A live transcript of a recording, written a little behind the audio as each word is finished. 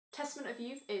Testament of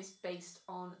Youth is based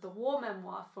on the war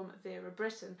memoir from Vera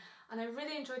Brittain, and I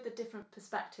really enjoyed the different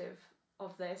perspective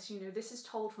of this. You know, this is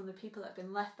told from the people that have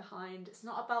been left behind. It's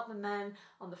not about the men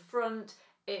on the front,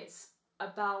 it's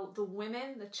about the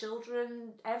women, the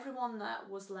children, everyone that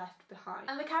was left behind.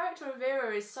 And the character of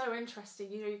Vera is so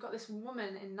interesting. You know, you've got this woman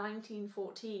in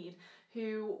 1914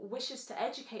 who wishes to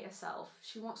educate herself.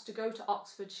 She wants to go to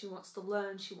Oxford, she wants to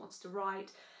learn, she wants to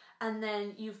write. And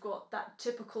then you've got that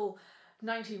typical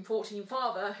 1914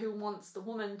 father who wants the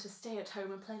woman to stay at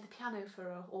home and play the piano for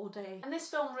her all day. And this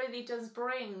film really does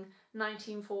bring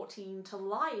 1914 to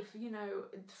life, you know,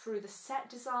 through the set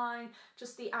design,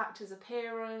 just the actors'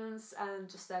 appearance and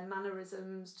just their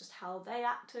mannerisms, just how they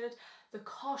acted. The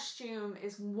costume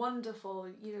is wonderful,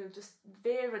 you know, just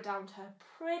Vera down to her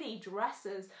pretty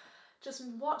dresses. Just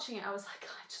watching it, I was like,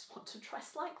 I just want to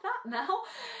dress like that now.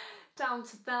 Down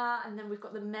to that, and then we've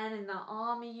got the men in that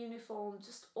army uniform,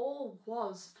 just all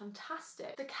was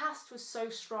fantastic. The cast was so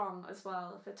strong as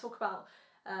well. If I talk about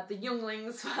the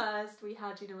younglings first, we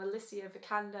had, you know, Alicia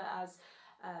Vikander as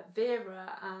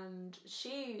Vera, and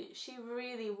she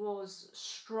really was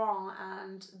strong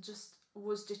and just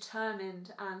was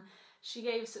determined, and she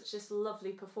gave such this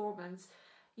lovely performance.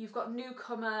 You've got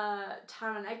newcomer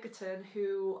Taron Egerton,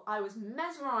 who I was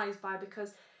mesmerised by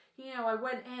because, you know, I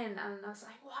went in and I was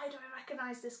like, why do I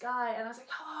recognise this guy? And I was like,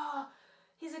 oh,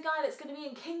 he's a guy that's going to be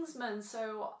in Kingsman.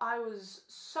 So I was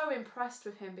so impressed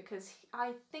with him because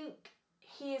I think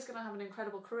he is going to have an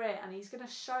incredible career and he's going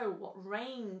to show what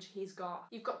range he's got.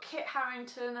 You've got Kit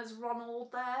Harington as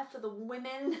Ronald there for the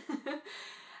women.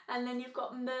 And then you've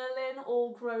got Merlin,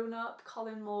 all grown up.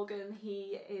 Colin Morgan,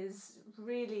 he is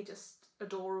really just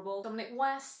adorable. Dominic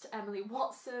West, Emily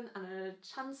Watson, Anna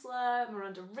Chancellor,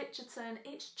 Miranda Richardson.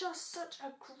 It's just such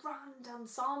a grand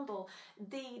ensemble.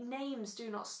 The names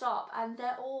do not stop and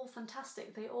they're all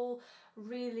fantastic. They all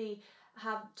really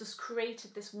have just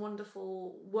created this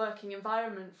wonderful working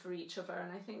environment for each other,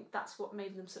 and I think that's what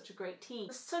made them such a great team.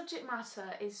 The subject matter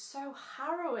is so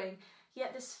harrowing,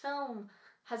 yet this film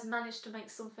has managed to make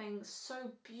something so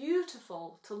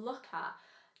beautiful to look at,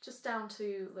 just down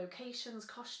to locations,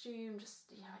 costume, just,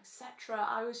 you know, etc.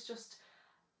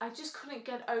 I just couldn't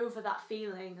get over that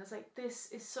feeling. I was like,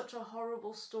 this is such a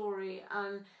horrible story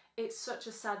and it's such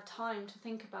a sad time to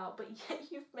think about, but yet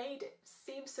you've made it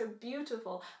seem so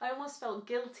beautiful. I almost felt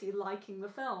guilty liking the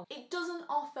film. It doesn't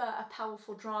offer a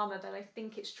powerful drama that I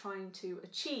think it's trying to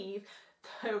achieve,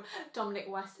 though Dominic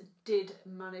West did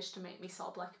manage to make me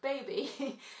sob like a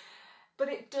baby. But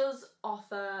it does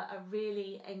offer a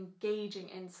really engaging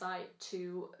insight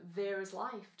to Vera's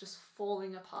life just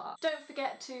falling apart. Don't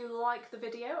forget to like the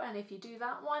video, and if you do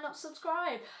that, why not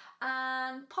subscribe?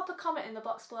 And pop a comment in the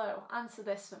box below. Answer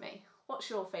this for me. What's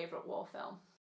your favourite war film?